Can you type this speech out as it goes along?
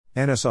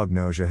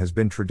Anosognosia has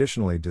been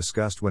traditionally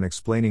discussed when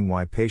explaining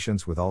why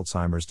patients with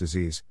Alzheimer's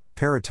disease,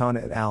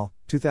 Paritono et al.,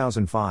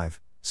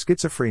 2005,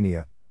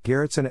 schizophrenia,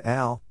 Gerritsen et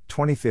al.,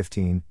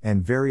 2015,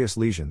 and various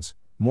lesions,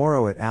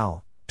 Morrow et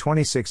al.,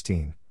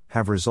 2016,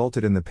 have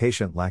resulted in the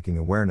patient lacking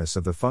awareness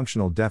of the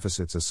functional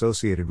deficits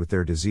associated with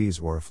their disease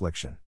or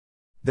affliction.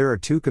 There are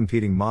two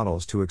competing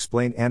models to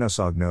explain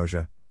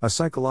anosognosia: a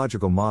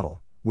psychological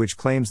model, which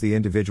claims the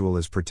individual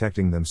is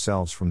protecting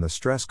themselves from the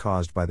stress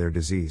caused by their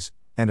disease,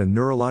 and a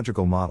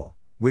neurological model,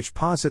 which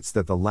posits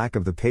that the lack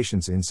of the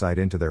patient's insight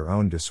into their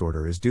own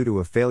disorder is due to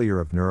a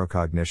failure of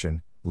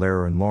neurocognition,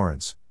 Lehrer and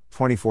Lawrence,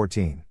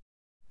 2014.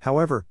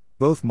 However,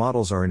 both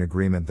models are in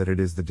agreement that it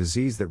is the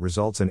disease that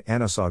results in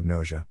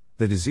anosognosia.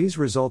 The disease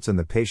results in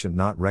the patient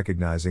not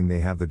recognizing they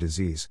have the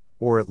disease,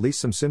 or at least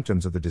some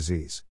symptoms of the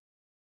disease.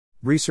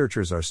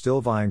 Researchers are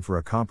still vying for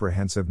a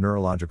comprehensive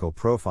neurological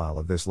profile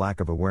of this lack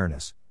of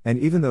awareness, and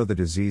even though the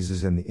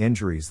diseases and the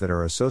injuries that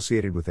are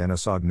associated with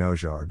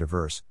anosognosia are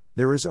diverse,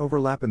 there is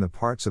overlap in the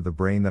parts of the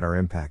brain that are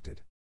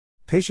impacted.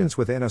 Patients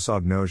with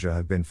anosognosia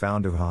have been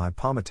found to have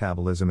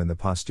hypometabolism in the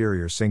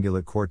posterior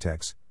cingulate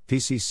cortex,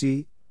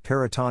 PCC,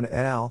 Paritono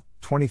et al.,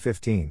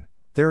 2015,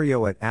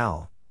 Therio et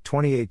al.,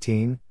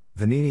 2018,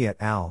 Vanini et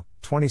al.,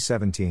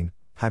 2017,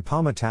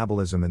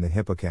 hypometabolism in the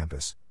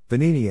hippocampus,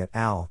 Vanini et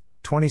al.,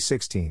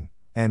 2016,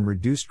 and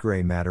reduced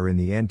gray matter in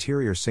the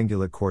anterior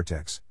cingulate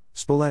cortex,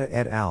 Spoletta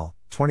et al.,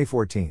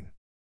 2014.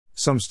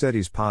 Some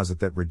studies posit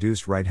that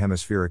reduced right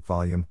hemispheric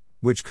volume,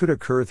 which could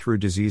occur through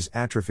disease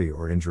atrophy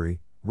or injury,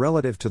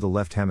 relative to the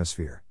left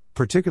hemisphere,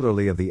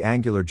 particularly of the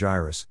angular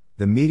gyrus,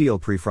 the medial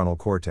prefrontal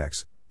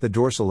cortex, the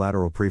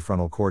dorsolateral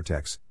prefrontal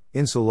cortex,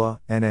 insula,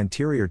 and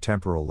anterior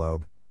temporal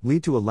lobe,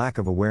 lead to a lack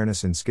of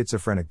awareness in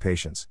schizophrenic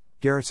patients,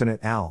 Gerritsen et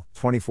al.,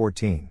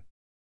 2014.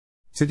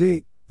 To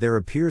date, there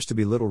appears to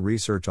be little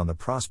research on the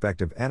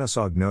prospect of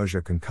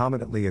anosognosia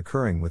concomitantly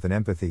occurring with an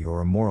empathy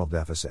or a moral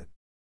deficit.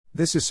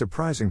 This is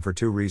surprising for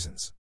two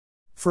reasons.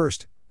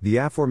 First, the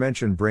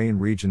aforementioned brain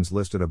regions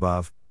listed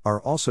above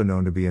are also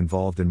known to be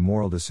involved in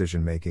moral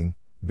decision-making,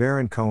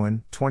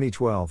 Baron-Cohen,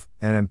 2012,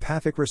 and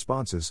empathic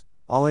responses,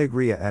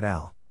 Allegria et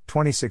al.,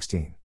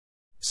 2016.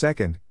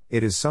 Second,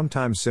 it is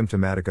sometimes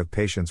symptomatic of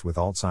patients with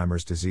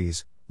Alzheimer's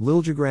disease,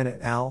 Liljegren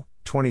et al.,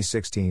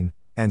 2016,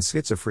 and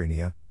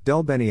schizophrenia,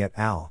 Delbeni et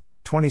al.,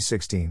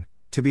 2016,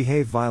 to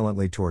behave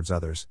violently towards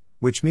others,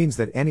 which means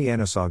that any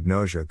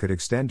anosognosia could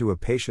extend to a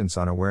patient's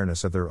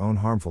unawareness of their own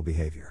harmful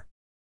behavior.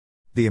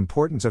 The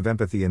importance of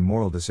empathy in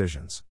moral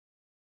decisions.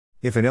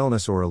 If an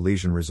illness or a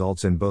lesion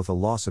results in both a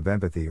loss of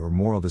empathy or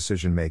moral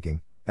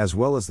decision-making, as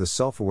well as the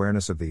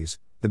self-awareness of these,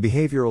 the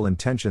behavioral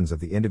intentions of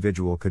the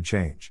individual could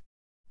change.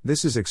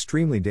 This is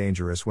extremely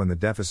dangerous when the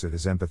deficit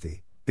is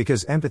empathy,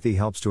 because empathy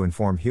helps to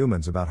inform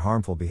humans about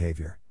harmful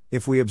behavior.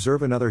 If we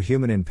observe another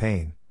human in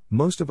pain,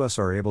 most of us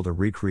are able to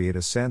recreate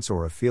a sense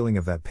or a feeling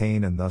of that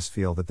pain and thus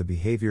feel that the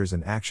behaviors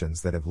and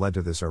actions that have led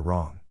to this are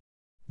wrong.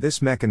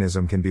 This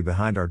mechanism can be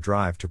behind our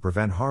drive to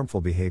prevent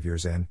harmful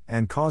behaviors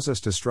and cause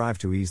us to strive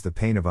to ease the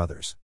pain of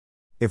others.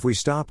 If we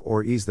stop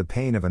or ease the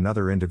pain of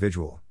another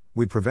individual,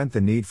 we prevent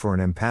the need for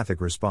an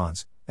empathic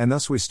response, and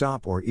thus we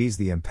stop or ease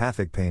the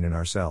empathic pain in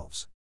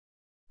ourselves.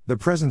 The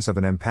presence of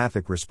an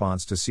empathic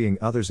response to seeing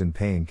others in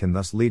pain can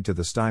thus lead to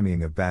the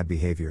stymieing of bad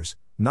behaviors,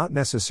 not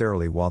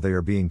necessarily while they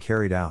are being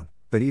carried out,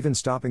 but even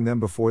stopping them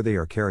before they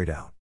are carried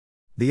out.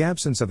 The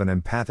absence of an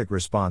empathic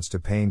response to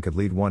pain could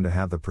lead one to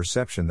have the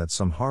perception that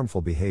some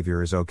harmful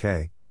behavior is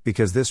okay,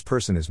 because this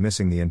person is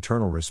missing the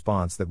internal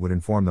response that would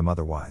inform them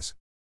otherwise.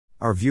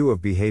 Our view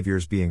of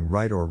behaviors being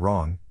right or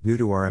wrong, due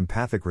to our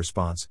empathic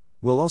response,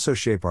 will also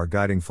shape our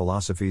guiding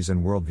philosophies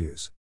and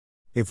worldviews.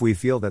 If we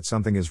feel that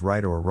something is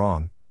right or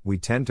wrong, we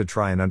tend to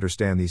try and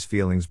understand these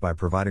feelings by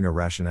providing a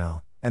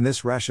rationale, and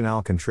this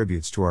rationale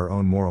contributes to our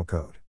own moral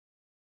code.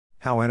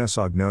 How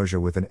anosognosia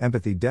with an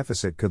empathy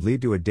deficit could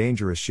lead to a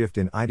dangerous shift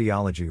in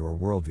ideology or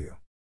worldview.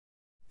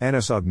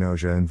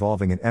 Anosognosia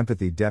involving an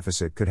empathy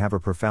deficit could have a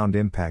profound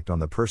impact on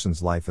the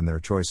person's life and their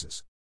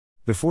choices.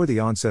 Before the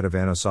onset of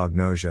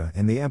anosognosia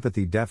and the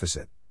empathy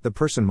deficit, the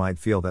person might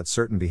feel that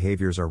certain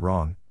behaviors are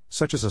wrong,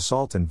 such as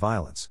assault and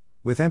violence.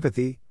 With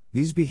empathy,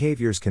 these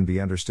behaviors can be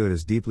understood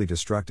as deeply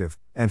destructive,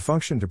 and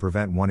function to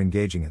prevent one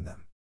engaging in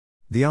them.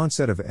 The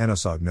onset of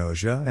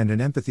anosognosia and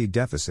an empathy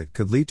deficit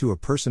could lead to a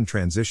person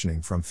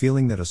transitioning from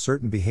feeling that a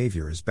certain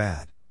behavior is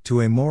bad, to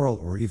a moral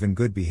or even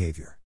good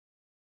behavior.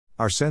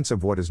 Our sense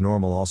of what is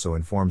normal also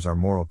informs our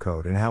moral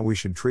code and how we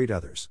should treat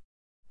others.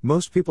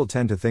 Most people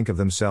tend to think of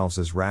themselves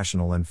as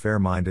rational and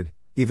fair-minded,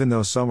 even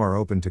though some are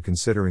open to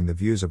considering the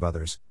views of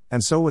others,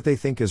 and so what they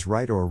think is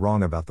right or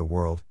wrong about the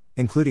world,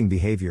 including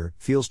behavior,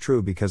 feels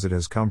true because it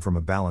has come from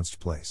a balanced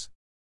place.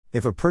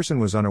 If a person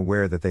was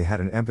unaware that they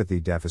had an empathy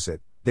deficit,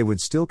 they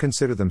would still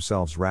consider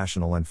themselves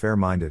rational and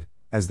fair-minded,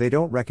 as they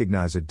don't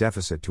recognize a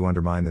deficit to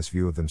undermine this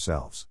view of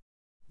themselves.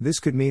 This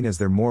could mean as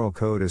their moral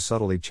code is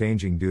subtly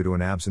changing due to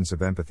an absence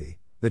of empathy,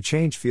 the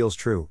change feels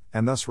true,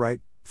 and thus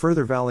right,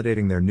 further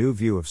validating their new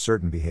view of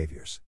certain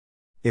behaviors.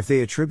 If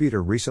they attribute a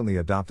recently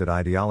adopted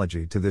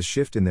ideology to this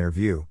shift in their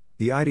view,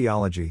 the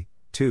ideology,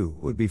 too,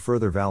 would be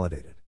further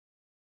validated.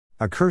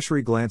 A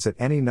cursory glance at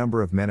any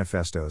number of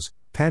manifestos,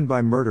 penned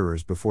by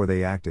murderers before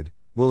they acted,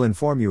 will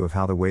inform you of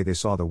how the way they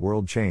saw the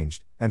world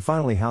changed, and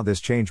finally how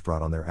this change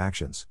brought on their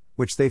actions,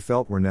 which they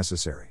felt were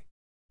necessary.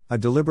 A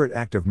deliberate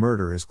act of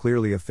murder is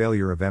clearly a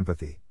failure of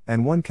empathy,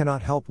 and one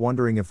cannot help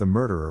wondering if the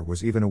murderer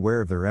was even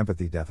aware of their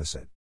empathy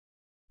deficit.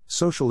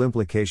 Social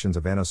implications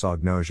of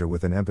anosognosia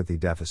with an empathy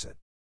deficit.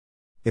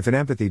 If an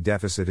empathy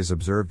deficit is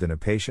observed in a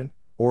patient,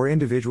 or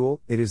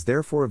individual, it is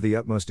therefore of the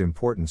utmost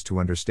importance to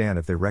understand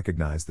if they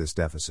recognize this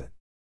deficit.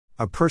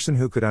 A person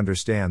who could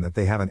understand that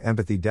they have an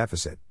empathy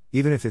deficit,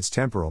 even if it's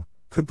temporal,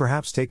 could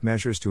perhaps take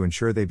measures to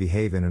ensure they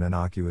behave in an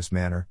innocuous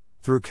manner,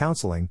 through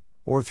counseling,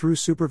 or through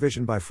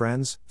supervision by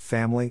friends,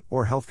 family,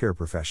 or healthcare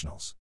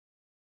professionals.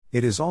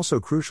 It is also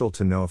crucial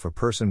to know if a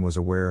person was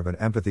aware of an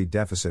empathy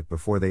deficit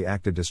before they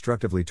acted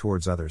destructively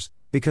towards others,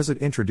 because it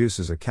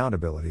introduces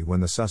accountability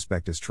when the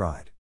suspect is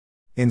tried.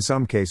 In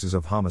some cases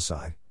of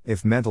homicide,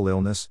 if mental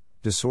illness,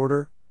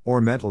 disorder,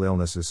 or mental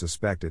illness is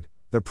suspected,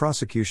 the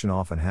prosecution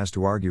often has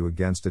to argue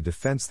against a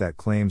defense that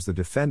claims the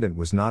defendant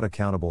was not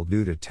accountable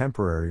due to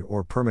temporary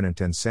or permanent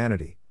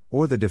insanity,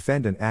 or the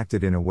defendant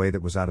acted in a way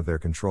that was out of their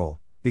control,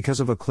 because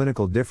of a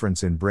clinical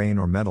difference in brain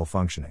or mental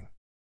functioning.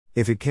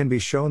 If it can be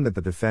shown that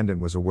the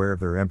defendant was aware of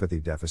their empathy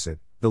deficit,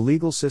 the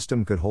legal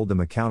system could hold them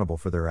accountable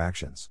for their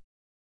actions.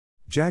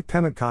 Jack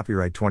Pement,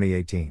 copyright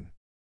 2018.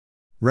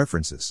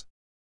 References: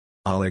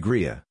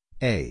 Alegria,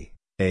 A.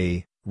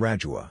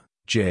 Rajua,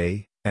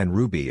 J., and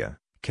Rubia,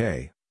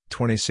 K.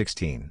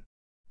 2016.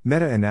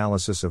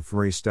 Meta-analysis of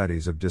three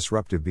studies of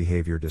disruptive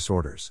behavior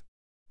disorders.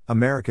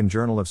 American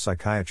Journal of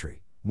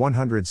Psychiatry,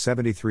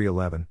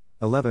 17311,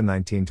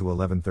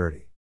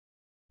 1119-1130.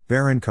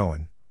 Baron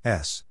Cohen,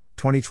 S.,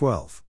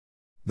 2012.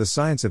 The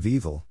Science of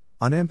Evil,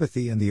 On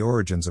Empathy and the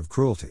Origins of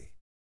Cruelty.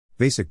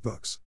 Basic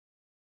Books.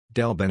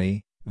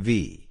 Delbany,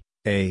 V.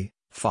 A.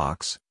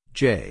 Fox,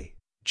 J.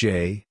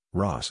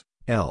 Ross,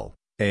 L.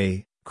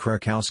 A.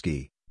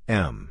 Krakowski,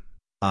 M.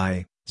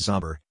 I.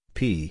 Zauber,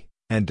 P.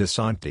 and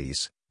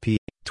DeSantis, P.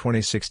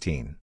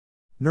 2016.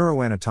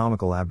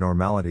 Neuroanatomical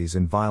abnormalities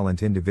in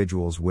violent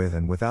individuals with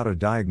and without a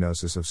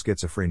diagnosis of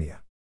schizophrenia.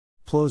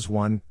 PLOS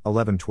 1,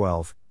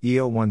 1112,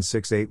 EO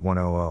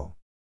 168100.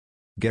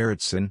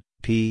 Gerritsen,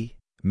 P.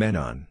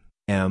 Menon,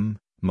 M.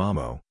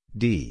 Mamo,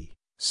 D.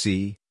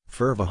 C.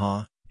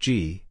 Fervaha,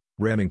 G.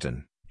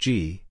 Remington,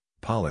 G.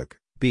 Pollock,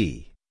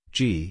 B.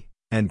 G.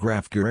 and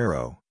Graf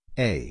Guerrero,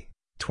 A.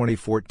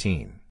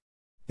 2014.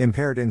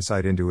 Impaired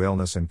Insight into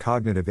Illness and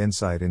Cognitive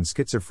Insight in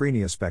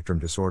Schizophrenia Spectrum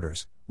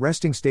Disorders,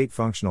 Resting State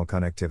Functional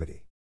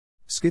Connectivity.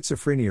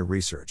 Schizophrenia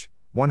Research,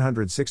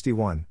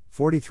 161,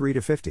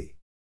 43-50.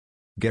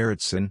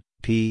 Gerritsen,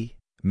 P.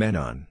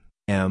 Menon,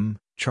 M.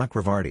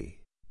 Chakravarti,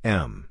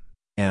 M.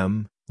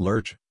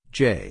 Lurch,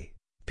 J.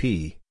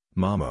 P.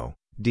 Mamo,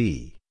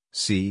 D.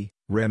 C.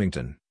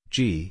 Remington,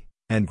 G.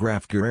 and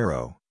Graf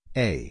Guerrero,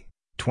 A.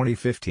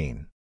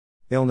 2015.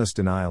 Illness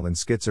Denial in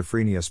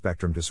Schizophrenia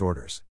Spectrum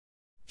Disorders.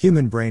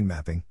 Human Brain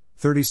Mapping,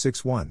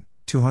 36-1,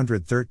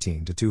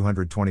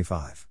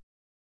 213-225.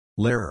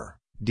 Lehrer,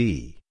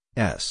 D.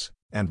 S.,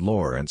 and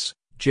Lawrence,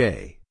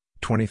 J.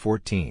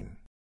 2014.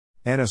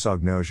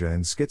 Anosognosia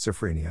and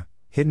Schizophrenia,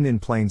 Hidden in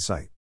Plain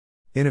Sight.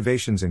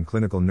 Innovations in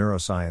Clinical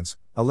Neuroscience,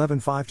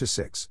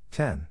 11-5-6,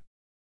 10.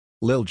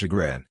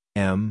 Liljegren,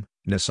 M.,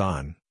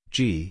 Nissan,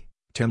 G.,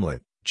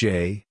 Timlett,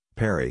 J.,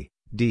 Perry,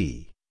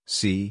 D.,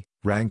 C.,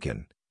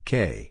 Rankin,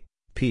 K.,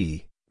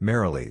 P.,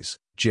 Merrilees,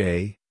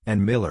 J.,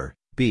 and Miller,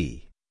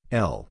 B.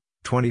 L.,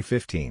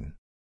 2015.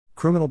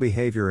 Criminal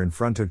Behavior in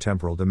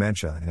Frontotemporal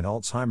Dementia and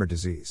Alzheimer's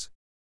Disease.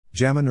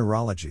 JAMA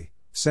Neurology,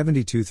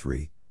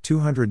 72-3,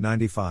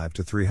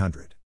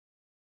 295-300.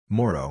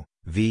 Morrow,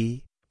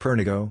 V.,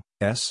 Pernigo,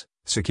 S.,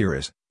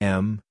 Securis,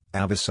 M.,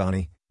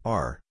 Avasani,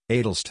 R.,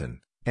 Adelston,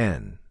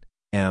 N.,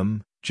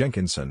 M.,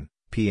 Jenkinson,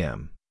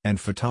 P.M., and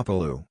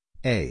Fatopoulou,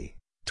 A.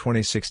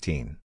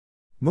 2016.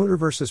 Motor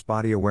versus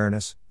Body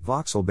Awareness,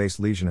 voxel-based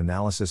lesion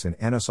analysis in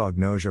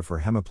anosognosia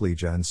for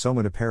hemiplegia and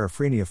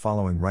somatoparaphrenia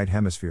following right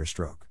hemisphere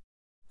stroke.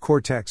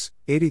 Cortex,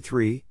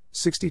 83,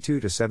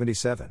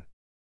 62-77.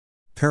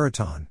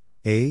 Periton,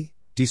 A.,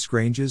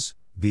 Desgranges,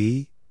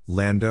 B.,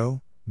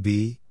 Lando,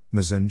 B.,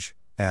 Mazinge,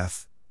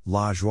 F.,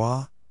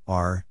 Lajoie,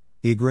 R.,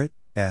 Egret,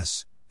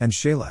 S., and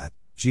Shalat,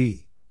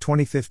 G.,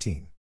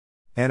 2015.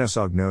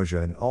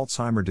 Anosognosia and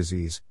Alzheimer's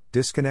Disease,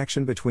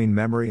 Disconnection between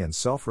Memory and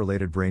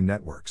Self-Related Brain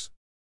Networks.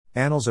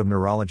 Annals of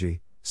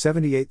Neurology,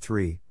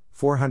 78-3,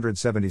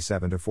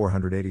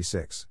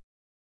 477-486.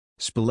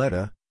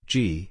 Spalletta,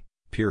 G.,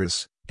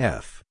 Pierce,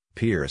 F.,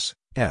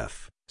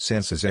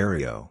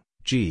 Sancesario,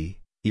 G.,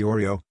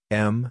 Iorio,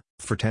 M.,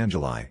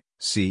 Fratangeli,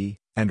 C.,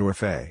 and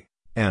Orfe,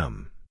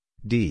 M.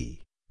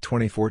 D.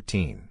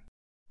 2014.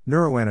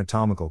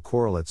 Neuroanatomical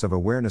correlates of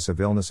awareness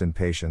of illness in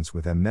patients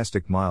with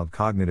amnestic mild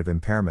cognitive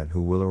impairment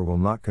who will or will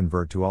not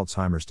convert to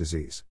Alzheimer's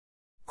disease.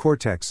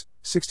 Cortex,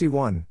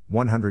 61,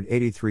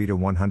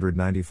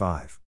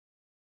 183-195.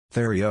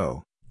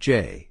 Theriot,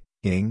 J.,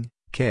 Ing,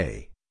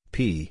 K.,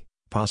 P.,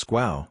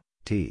 Pasquale,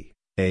 T.,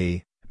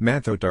 A.,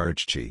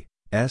 Mathotarchi,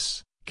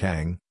 S.,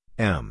 Kang,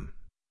 M.,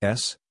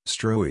 S.,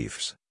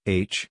 Stroefs,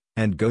 H.,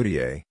 and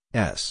Gautier,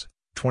 S.,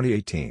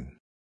 2018.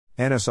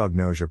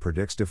 Anosognosia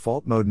predicts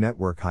default mode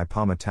network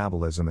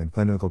hypometabolism and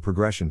clinical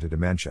progression to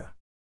dementia.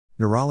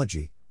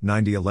 Neurology,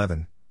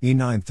 9011,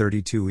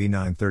 E932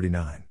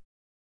 E939.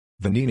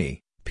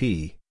 Vanini,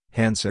 P.,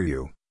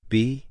 Hansayu,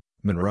 B.,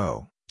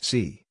 Monroe,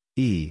 C.,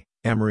 E.,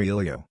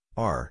 Amarillo,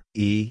 R.,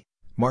 E.,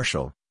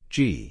 Marshall,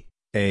 G.,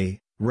 A.,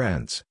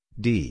 Rentz,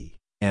 D.,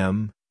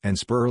 M., and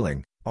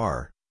Sperling,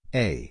 R.,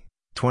 A.,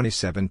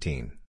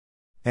 2017.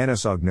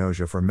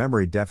 Anosognosia for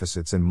memory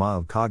deficits and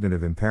mild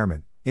cognitive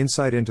impairment,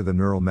 insight into the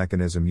neural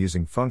mechanism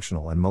using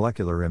functional and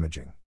molecular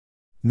imaging.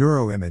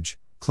 Neuroimage,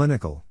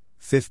 Clinical,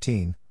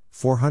 15,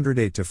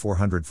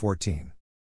 408-414.